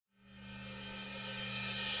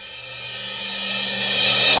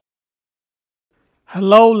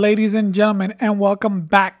Hello, ladies and gentlemen, and welcome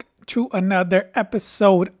back to another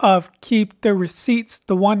episode of Keep the Receipts,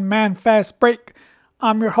 the one man fast break.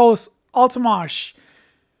 I'm your host, Altamash.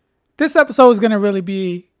 This episode is going to really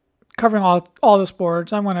be covering all the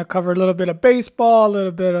sports. I'm going to cover a little bit of baseball, a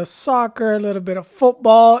little bit of soccer, a little bit of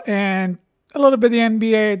football, and a little bit of the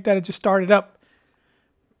NBA that I just started up.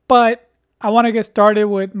 But I want to get started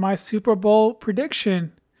with my Super Bowl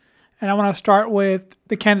prediction, and I want to start with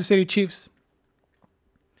the Kansas City Chiefs.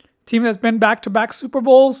 Team that's been back-to-back Super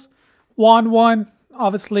Bowls, won one,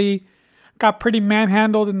 obviously got pretty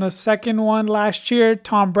manhandled in the second one last year.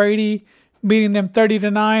 Tom Brady beating them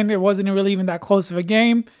 30-9. It wasn't really even that close of a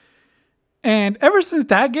game. And ever since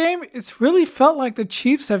that game, it's really felt like the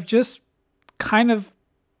Chiefs have just kind of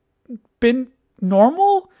been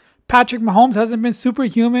normal. Patrick Mahomes hasn't been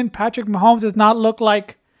superhuman. Patrick Mahomes does not look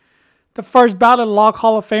like the first ballot lock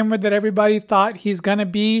Hall of Famer that everybody thought he's going to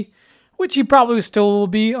be, which he probably still will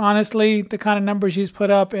be, honestly. The kind of numbers he's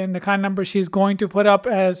put up and the kind of numbers he's going to put up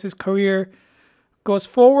as his career goes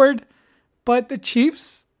forward. But the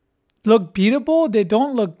Chiefs look beatable. They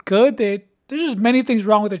don't look good. There's just many things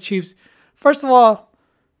wrong with the Chiefs. First of all,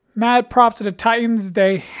 mad props to the Titans.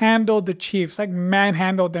 They handled the Chiefs, like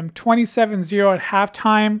manhandled them. 27-0 at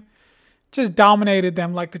halftime. Just dominated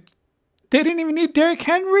them. They didn't even need Derrick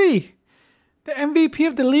Henry, the MVP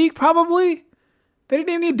of the league probably. They didn't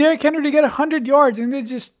even need Derrick Henry to get 100 yards, and they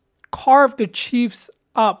just carved the Chiefs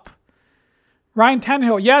up. Ryan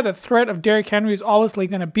Tannehill, yeah, the threat of Derrick Henry is obviously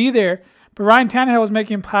going to be there, but Ryan Tannehill was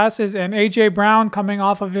making passes, and A.J. Brown, coming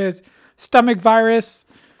off of his stomach virus,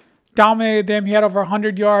 dominated them. He had over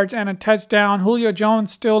 100 yards and a touchdown. Julio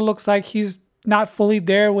Jones still looks like he's not fully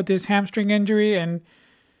there with his hamstring injury,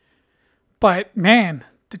 but man,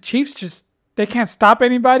 the Chiefs just, they can't stop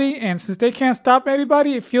anybody, and since they can't stop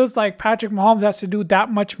anybody, it feels like Patrick Mahomes has to do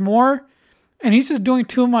that much more, and he's just doing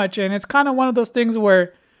too much. And it's kind of one of those things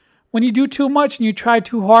where when you do too much and you try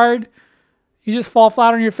too hard, you just fall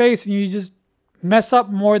flat on your face and you just mess up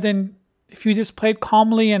more than if you just played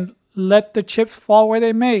calmly and let the chips fall where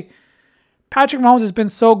they may. Patrick Mahomes has been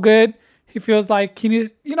so good. He feels like he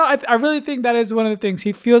needs, I really think that is one of the things.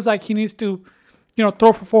 He feels like he needs to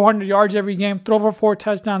throw for 400 yards every game, throw for 4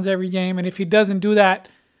 touchdowns every game. And if he doesn't do that,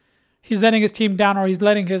 he's letting his team down, or he's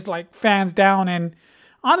letting his fans down. And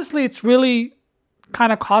honestly, it's really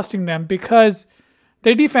kind of costing them because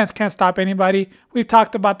their defense can't stop anybody. We've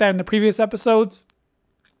talked about that in the previous episodes.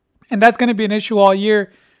 And that's going to be an issue all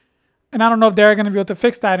year. And I don't know if they're going to be able to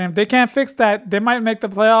fix that. And if they can't fix that, they might make the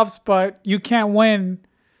playoffs, but you can't win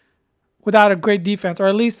without a great defense, or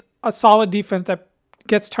at least a solid defense that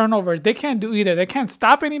gets turnovers. They can't do either. They can't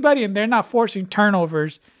stop anybody, and they're not forcing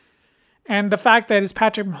turnovers. And the fact that it's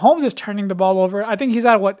Patrick Mahomes is turning the ball over, I think he's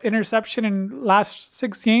had interception in last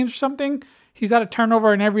 6 games or something. He's had a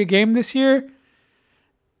turnover in every game this year.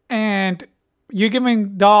 And you're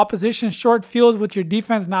giving the opposition short fields with your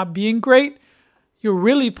defense not being great. You're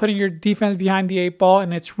really putting your defense behind the 8 ball,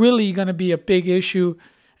 and it's really going to be a big issue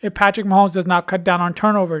if Patrick Mahomes does not cut down on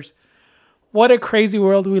turnovers. What a crazy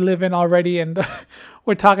world we live in already, and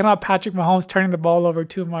we're talking about Patrick Mahomes turning the ball over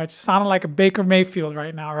too much. Sounding like a Baker Mayfield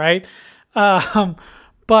right now, right?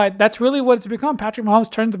 But that's really what it's become. Patrick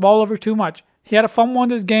Mahomes turns the ball over too much. He had a fumble in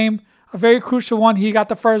this game, a very crucial one. He got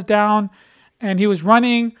the first down, and he was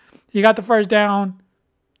running. He got the first down,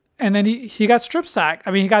 and then he got strip sacked.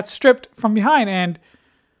 He got stripped from behind, and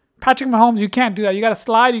Patrick Mahomes, you can't do that. You got to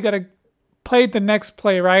slide. You got to play the next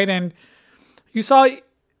play, right? And you saw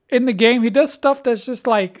in the game, he does stuff that's just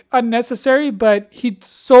unnecessary, but he's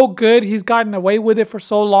so good. He's gotten away with it for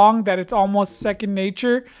so long that it's almost second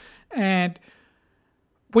nature. And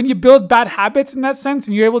when you build bad habits in that sense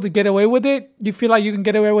and you're able to get away with it, you feel like you can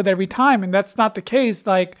get away with it every time. And that's not the case.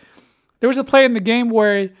 There was a play in the game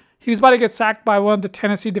where he was about to get sacked by one of the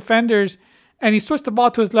Tennessee defenders, and he switched the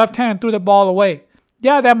ball to his left hand and threw the ball away.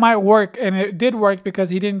 Yeah, that might work, and it did work because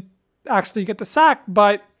he didn't actually get the sack,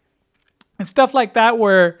 but and stuff like that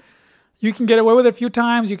where you can get away with it a few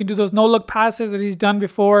times. You can do those no-look passes that he's done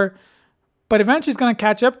before. But eventually it's going to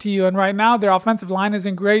catch up to you. And right now their offensive line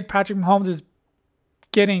isn't great. Patrick Mahomes is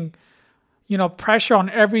getting, pressure on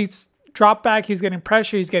every drop back. He's getting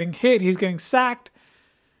pressure. He's getting hit. He's getting sacked.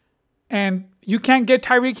 And you can't get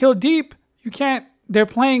Tyreek Hill deep. You can't. They're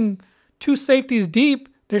playing 2 safeties deep.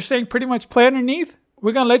 They're saying pretty much play underneath.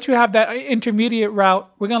 We're going to let you have that intermediate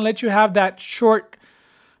route. We're going to let you have that short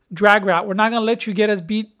drag route. We're not going to let you get us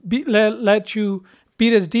let you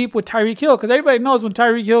beat us deep with Tyreek Hill, because everybody knows when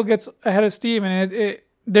Tyreek Hill gets ahead of Steve and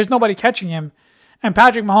there's nobody catching him. And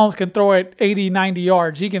Patrick Mahomes can throw it 80, 90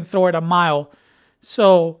 yards. He can throw it a mile.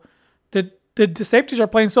 So the the safeties are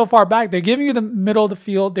playing so far back. They're giving you the middle of the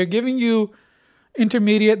field. They're giving you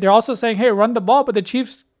intermediate. They're also saying, hey, run the ball, but the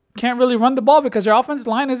Chiefs can't really run the ball because their offensive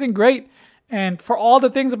line isn't great. And for all the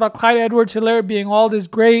things about Clyde Edwards-Helaire being all this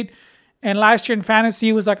great, and last year in fantasy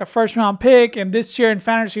he was like a first-round pick, and this year in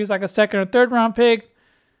fantasy he's like a second or third-round pick,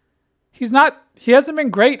 he hasn't been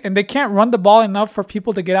great, and they can't run the ball enough for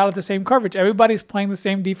people to get out of the same coverage. Everybody's playing the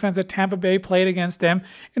same defense that Tampa Bay played against them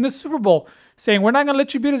in the Super Bowl, saying, we're not going to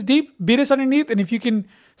let you beat us deep, beat us underneath, and if you can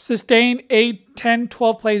sustain 8, 10,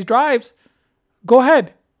 12 plays drives, go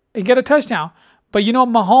ahead and get a touchdown. But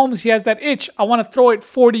Mahomes, he has that itch. I want to throw it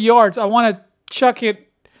 40 yards. I want to chuck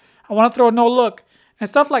it. I want to throw a no look. And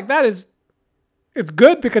stuff like that it's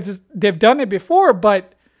good because they've done it before,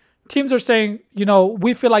 but teams are saying,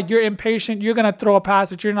 we feel like you're impatient. You're going to throw a pass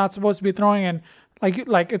that you're not supposed to be throwing. And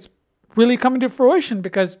like it's really coming to fruition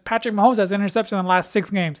because Patrick Mahomes has interception in the last 6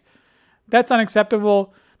 games. That's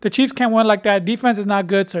unacceptable. The Chiefs can't win like that. Defense is not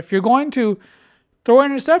good. So if you're going to throw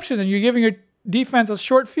interceptions and you're giving your defense a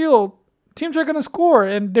short field, teams are going to score.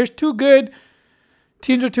 And there's too good.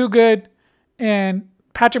 Teams are too good. And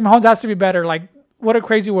Patrick Mahomes has to be better. Like, what a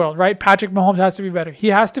crazy world, right? Patrick Mahomes has to be better. He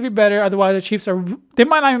has to be better. Otherwise, the Chiefs they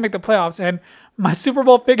might not even make the playoffs. And my Super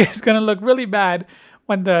Bowl pick is going to look really bad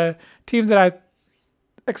when the teams that I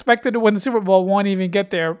expected to win the Super Bowl won't even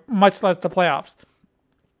get there, much less the playoffs.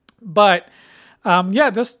 But,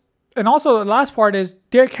 and also the last part is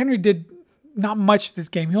Derrick Henry did not much this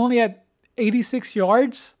game. He only had 86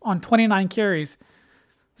 yards on 29 carries.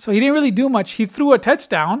 So he didn't really do much. He threw a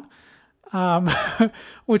touchdown,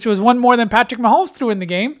 which was one more than Patrick Mahomes threw in the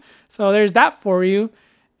game. So there's that for you.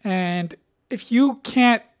 And if you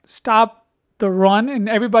can't stop the run, and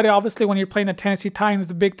everybody obviously when you're playing the Tennessee Titans,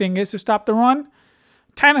 the big thing is to stop the run.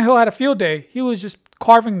 Tannehill had a field day. He was just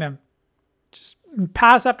carving them. Just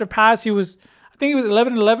pass after pass. I think he was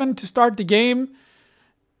 11-11 to start the game.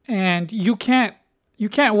 And you can't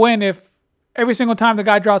win if every single time the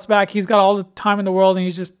guy drops back, he's got all the time in the world and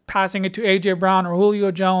he's just passing it to A.J. Brown or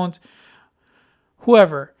Julio Jones,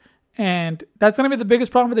 whoever. And that's going to be the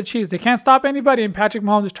biggest problem for the Chiefs. They can't stop anybody, and Patrick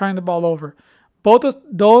Mahomes is turning the ball over. Both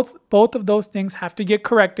of those things have to get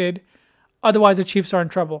corrected. Otherwise, the Chiefs are in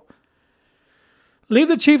trouble. Leave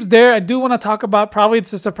the Chiefs there. I do want to talk about probably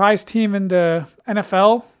it's a surprise team in the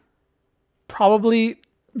NFL. Probably,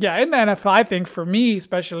 yeah, in the NFL, I think, for me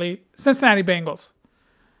especially, Cincinnati Bengals.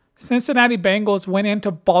 Cincinnati Bengals went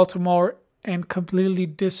into Baltimore and completely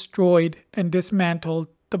destroyed and dismantled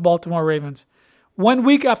the Baltimore Ravens. 1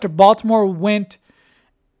 week after Baltimore went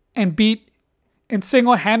and beat and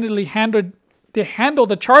single-handedly handled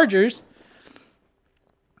the Chargers,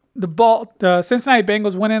 the Cincinnati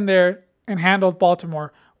Bengals went in there and handled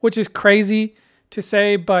Baltimore, which is crazy to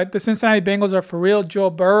say, but the Cincinnati Bengals are for real.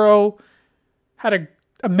 Joe Burrow had an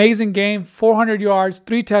amazing game, 400 yards,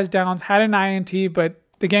 3 touchdowns, had an INT, but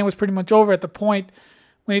the game was pretty much over at the point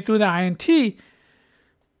when he threw the INT.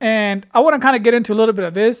 And I want to kind of get into a little bit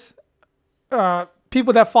of this.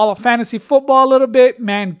 People that follow fantasy football a little bit,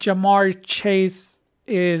 man, Jamar Chase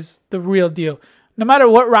is the real deal. No matter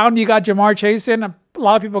what round you got Jamar Chase in, a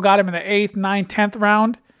lot of people got him in the 8th, 9th, 10th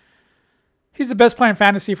round. He's the best player in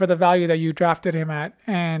fantasy for the value that you drafted him at.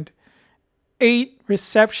 And 8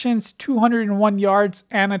 receptions, 201 yards,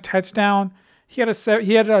 and a touchdown. He had a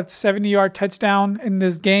 70-yard touchdown in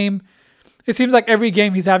this game. It seems like every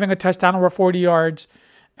game he's having a touchdown over 40 yards.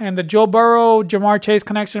 And the Joe Burrow, Jamar Chase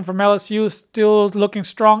connection from LSU is still looking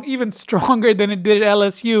strong, even stronger than it did at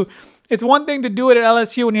LSU. It's one thing to do it at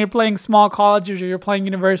LSU when you're playing small colleges or you're playing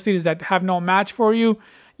universities that have no match for you.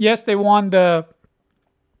 Yes, they won the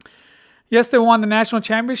national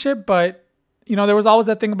championship, but there was always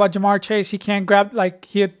that thing about Jamar Chase. He can't grab,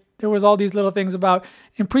 there was all these little things about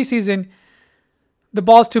in preseason, the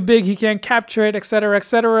ball's too big, he can't capture it, etc.,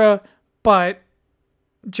 etc. But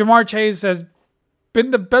Jamar Chase has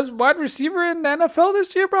been the best wide receiver in the NFL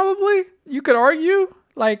this year, probably. You could argue,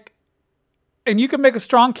 and you can make a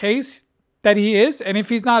strong case that he is. And if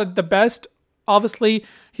he's not the best, obviously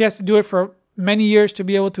he has to do it for many years to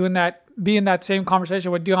be able to be in that same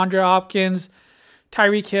conversation with DeAndre Hopkins,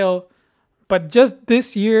 Tyreek Hill. But just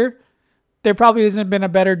this year, there probably hasn't been a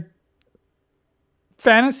better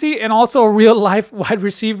fantasy and also a real life wide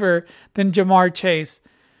receiver than Jamar Chase.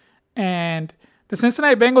 And the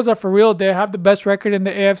Cincinnati Bengals are for real. They have the best record in the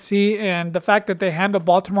AFC, and the fact that they handled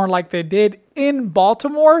Baltimore like they did in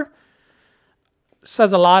Baltimore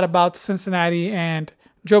says a lot about Cincinnati. And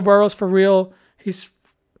Joe Burrow's for real. He's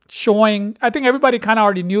showing, I think everybody kind of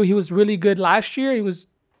already knew he was really good last year. He was,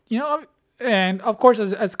 and of course,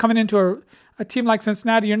 as coming into a team like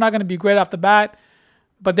Cincinnati, you're not going to be great off the bat,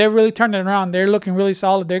 but they're really turning it around. They're looking really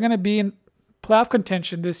solid. They're going to be playoff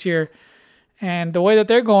contention this year. And the way that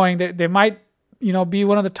they're going, they might, be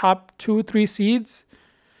one of the top 2-3 seeds.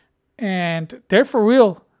 And they're for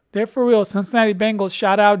real. They're for real. Cincinnati Bengals,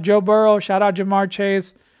 shout out Joe Burrow, shout out Jamar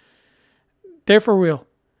Chase. They're for real.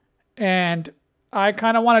 And I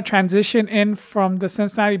kind of want to transition in from the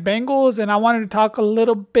Cincinnati Bengals, and I wanted to talk a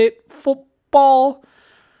little bit football,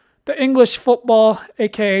 the English football,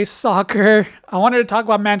 aka soccer. I wanted to talk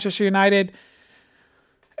about Manchester United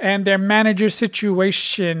and their manager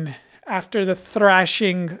situation after the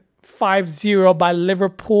thrashing 5-0 by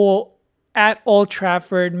Liverpool at Old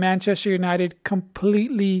Trafford. Manchester United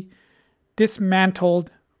completely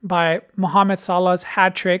dismantled by Mohamed Salah's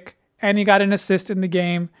hat trick, and he got an assist in the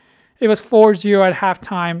game. It was 4-0 at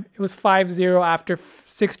halftime. It was 5-0 after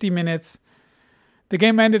 60 minutes. The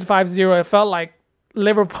game ended 5-0. It felt like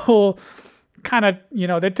Liverpool kind of,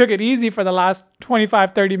 they took it easy for the last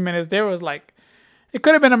 25, 30 minutes. There was like, it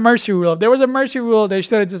could have been a mercy rule. If there was a mercy rule, they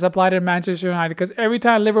should have just applied it to Manchester United, because every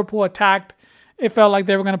time Liverpool attacked, it felt like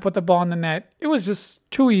they were going to put the ball in the net. It was just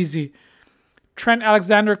too easy. Trent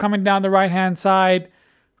Alexander coming down the right-hand side,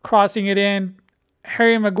 crossing it in.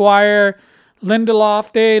 Harry Maguire,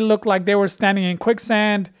 Lindelof, they looked like they were standing in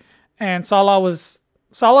quicksand. And Salah's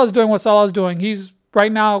doing what Salah's doing. He's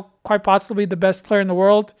right now quite possibly the best player in the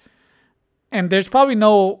world. And there's probably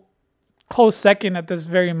no close second at this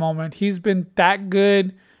very moment. He's been that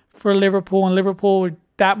good for Liverpool, and Liverpool were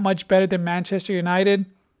that much better than Manchester United.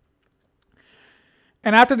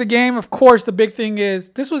 And after the game, of course, the big thing is,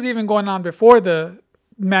 this was even going on before the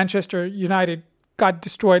Manchester United got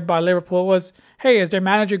destroyed by Liverpool, was, hey, is their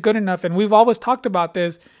manager good enough? And we've always talked about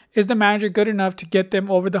this. Is the manager good enough to get them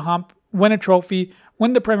over the hump, win a trophy,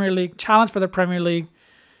 win the Premier League, challenge for the Premier League?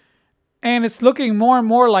 And it's looking more and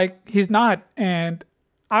more like he's not. And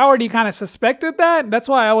I already kind of suspected that. That's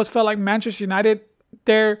why I always felt like Manchester United,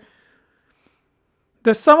 the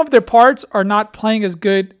sum of their parts are not playing as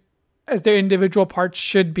good as their individual parts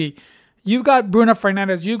should be. You've got Bruno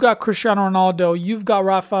Fernandes, you've got Cristiano Ronaldo, you've got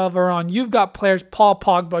Rafael Varane, you've got players, Paul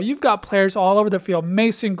Pogba, you've got players all over the field,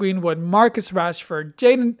 Mason Greenwood, Marcus Rashford,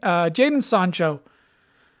 Jadon Sancho,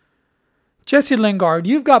 Jesse Lingard.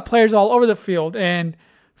 You've got players all over the field, and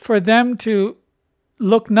for them to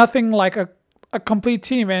look nothing like a complete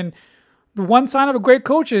team. And the one sign of a great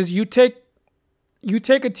coach is you take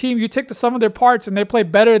a team, you take the sum of their parts, and they play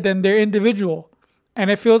better than their individual. And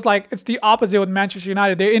it feels like it's the opposite with Manchester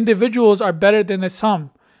United. Their individuals are better than the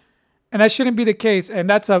sum. And that shouldn't be the case. And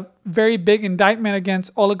that's a very big indictment against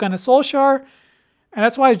Ole Gunnar Solskjaer. And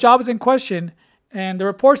that's why his job is in question. And the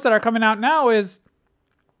reports that are coming out now is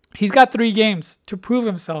he's got 3 games to prove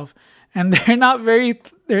himself. And they're not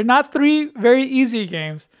 3 very easy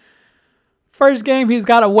games. First game he's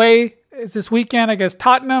got away is this weekend against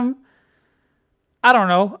Tottenham. I don't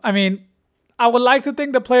know. I mean, I would like to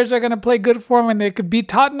think the players are going to play good for him and they could beat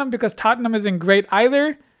Tottenham, because Tottenham isn't great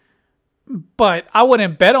either. But I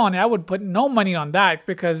wouldn't bet on it. I would put no money on that,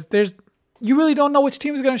 because you really don't know which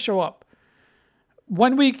team is going to show up.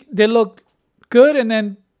 One week they look good, and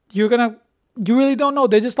then you really don't know.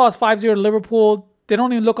 They just lost 5-0 to Liverpool. They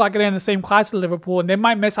don't even look like they're in the same class as Liverpool, and they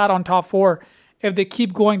might miss out on top 4 if they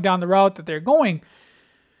keep going down the route that they're going.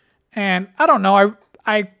 And I don't know.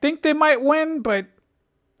 I think they might win, but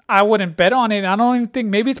I wouldn't bet on it. I don't even think,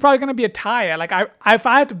 maybe it's probably going to be a tie. Like if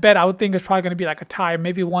I had to bet, I would think it's probably going to be like a tie,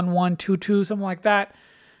 maybe 1-1, 2-2, something like that,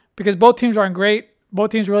 because both teams aren't great.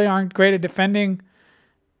 Both teams really aren't great at defending,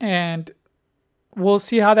 and we'll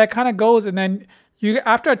see how that kind of goes. And then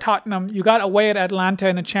after Tottenham, you got away at Atlanta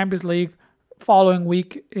in the Champions League following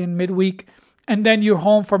week in midweek, and then you're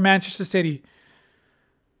home for Manchester City.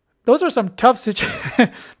 Those are some tough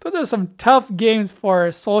those are some tough games for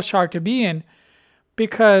Solskjaer to be in,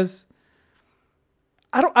 because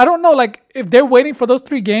I don't know, like, if they're waiting for those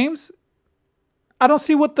 3 games, I don't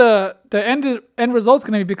see what the end result's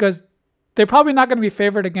going to be, because they're probably not going to be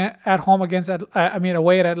favored again at home against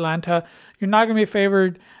away at Atlanta. You're not going to be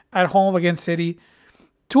favored at home against City.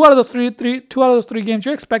 2 out of those three games,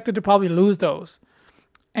 you're expected to probably lose those.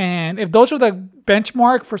 And if those are the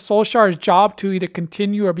benchmark for Solskjaer's job to either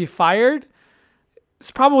continue or be fired, it's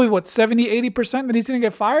probably 70-80% that he's going to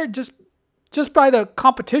get fired just by the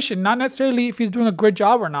competition, not necessarily if he's doing a great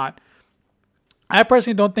job or not. I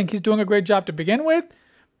personally don't think he's doing a great job to begin with,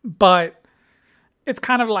 but it's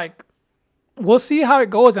kind of like, we'll see how it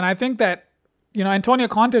goes. And I think that, Antonio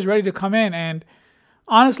Conte is ready to come in. And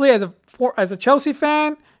honestly, as a Chelsea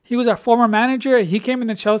fan, he was our former manager. He came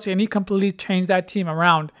into Chelsea and he completely changed that team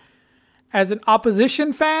around. As an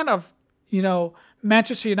opposition fan of,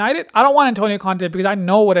 Manchester United, I don't want Antonio Conte, because I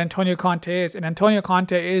know what Antonio Conte is. And Antonio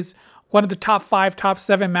Conte is one of the top 5, top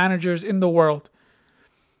 7 managers in the world.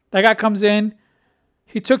 That guy comes in.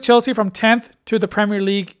 He took Chelsea from 10th to the Premier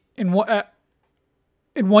League in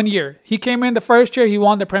 1 year. He came in the first year, he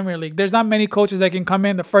won the Premier League. There's not many coaches that can come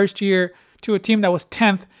in the first year to a team that was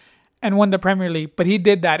 10th and win the Premier League. But he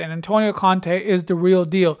did that, and Antonio Conte is the real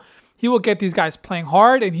deal. He will get these guys playing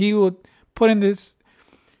hard, and he will put in this.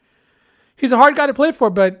 He's a hard guy to play for,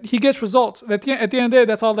 but he gets results. At the end of the day,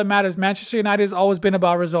 that's all that matters. Manchester United has always been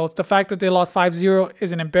about results. The fact that they lost 5-0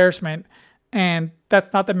 is an embarrassment, and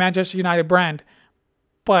that's not the Manchester United brand.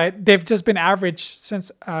 But they've just been average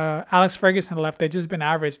since Alex Ferguson left. They've just been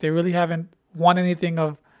average. They really haven't won anything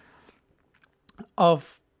of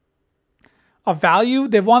value.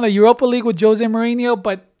 They've won the Europa League with Jose Mourinho,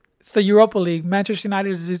 but it's the Europa League. Manchester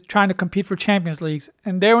United is just trying to compete for Champions Leagues,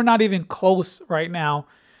 and they were not even close right now.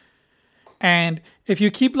 And if you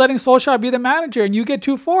keep letting Solskjaer be the manager and you get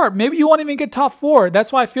too far, maybe you won't even get top 4.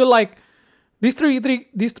 That's why I feel like these three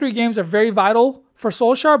games are very vital for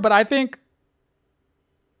Solskjaer. But I think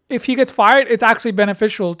if he gets fired, it's actually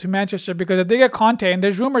beneficial to Manchester, because if they get Conte, and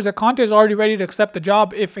there's rumors that Conte is already ready to accept the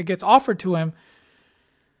job if it gets offered to him,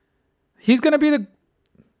 he's gonna be the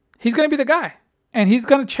guy, and he's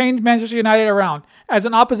gonna change Manchester United around. As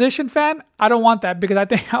an opposition fan, I don't want that, because I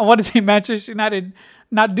think I want to see Manchester United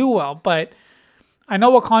not do well. But I know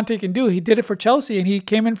what Conte can do. He did it for Chelsea, and he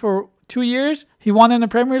came in for 2 years. He won in the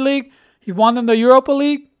Premier League. He won in the Europa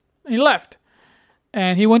League. And he left,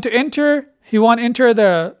 and he went to Inter. He won Inter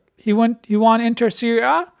Serie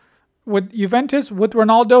A with Juventus with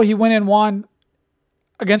Ronaldo. He went and won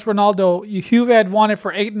against Ronaldo. Juve had won it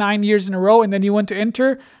for 8-9 years in a row, and then he went to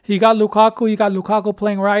Inter. He got Lukaku. He got Lukaku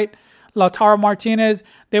playing right. Lautaro Martinez.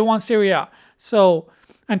 They won Serie A. So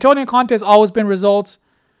Antonio Conte has always been results,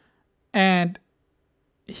 and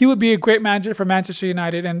he would be a great manager for Manchester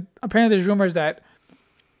United. And apparently there's rumors that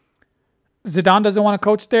Zidane doesn't want to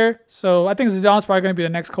coach there. So I think Zidane's probably going to be the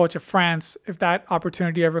next coach of France if that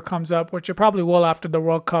opportunity ever comes up, which it probably will after the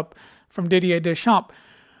World Cup from Didier Deschamps.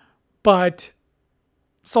 But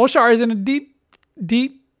Solskjaer is in a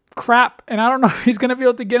deep crap, and I don't know if he's going to be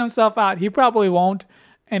able to get himself out. He probably won't,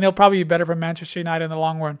 and he'll probably be better for Manchester United in the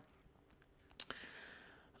long run.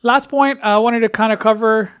 Last point I wanted to kind of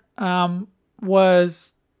cover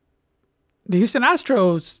was the Houston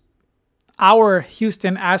Astros. Our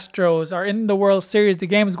Houston Astros are in the World Series. The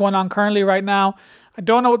game is going on currently right now. I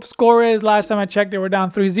don't know what the score is. Last time I checked, they were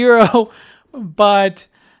down 3-0. But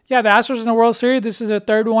yeah, the Astros in the World Series. This is their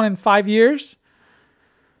third one in 5 years.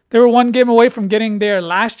 They were one game away from getting there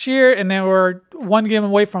last year, and they were one game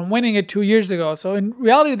away from winning it 2 years ago. So in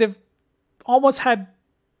reality, they've almost had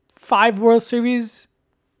 5 World Series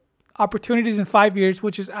opportunities in 5 years,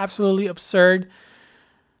 which is absolutely absurd.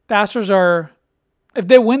 The Astros are, if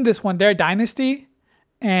they win this one, they're a dynasty,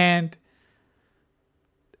 and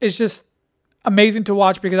it's just amazing to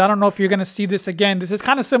watch, because I don't know if you're going to see this again. This is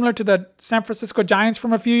kind of similar to the San Francisco Giants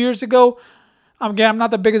from a few years ago. Again, I'm not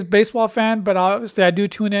the biggest baseball fan, but obviously I do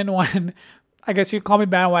tune in when, I guess you'd call me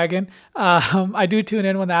bandwagon. I do tune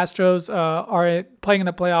in when the Astros are playing in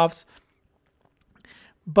the playoffs.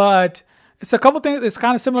 But it's a couple things. It's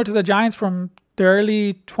kind of similar to the Giants from the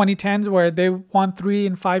early 2010s, where they won 3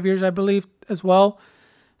 in 5 years, I believe, as well.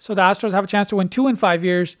 So the Astros have a chance to win 2 in 5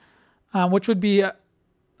 years, which would be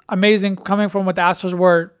amazing, coming from what the Astros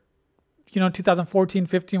were,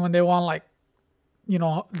 2014-15, when they won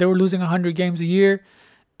they were losing 100 games a year,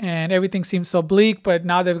 and everything seems so bleak. But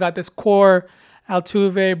now they've got this core: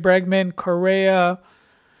 Altuve, Bregman, Correa,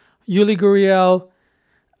 Yuli Gurriel,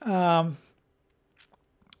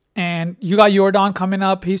 and you got Jordan coming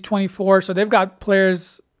up. He's 24, so they've got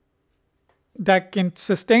players that can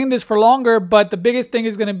sustain this for longer. But the biggest thing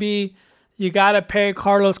is going to be, you got to pay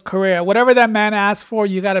Carlos Correa. Whatever that man asks for,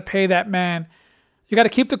 you got to pay that man. You got to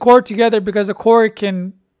keep the core together, because the core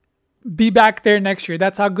can be back there next year.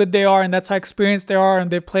 That's how good they are, and that's how experienced they are, and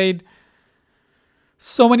they've played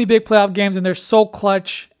so many big playoff games, and they're so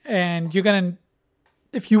clutch. And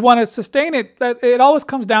if you want to sustain it, it always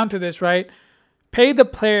comes down to this, right? Pay the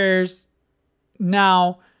players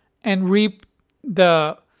now and reap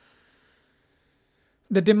the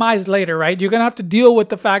demise later, right? You're going to have to deal with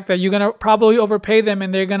the fact that you're going to probably overpay them,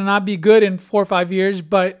 and they're going to not be good in 4 or 5 years.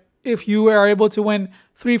 But if you are able to win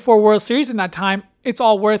 3-4 World Series in that time, it's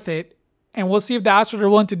all worth it. And we'll see if the Astros are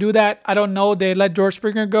willing to do that. I don't know. They let George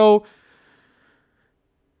Springer go,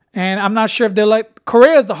 and I'm not sure if they let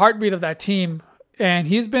Correa is the heartbeat of that team, and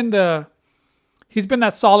he's been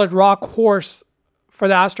that solid rock horse for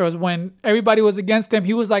the Astros. When everybody was against him,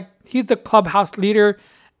 he's the clubhouse leader,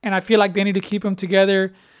 and I feel like they need to keep him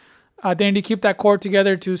together. They need to keep that core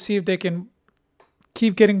together to see if they can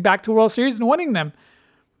keep getting back to World Series and winning them.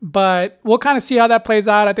 But we'll kind of see how that plays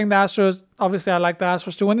out. I think the Astros, obviously I like the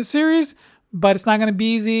Astros to win the series, but it's not going to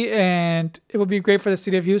be easy, and it would be great for the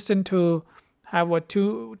city of Houston to have,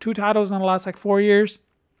 two titles in the last 4 years.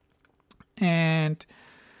 And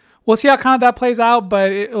we'll see how kind of that plays out,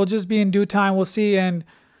 but it'll just be in due time. We'll see, and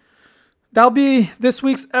that'll be this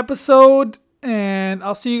week's episode, and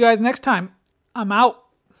I'll see you guys next time. I'm out.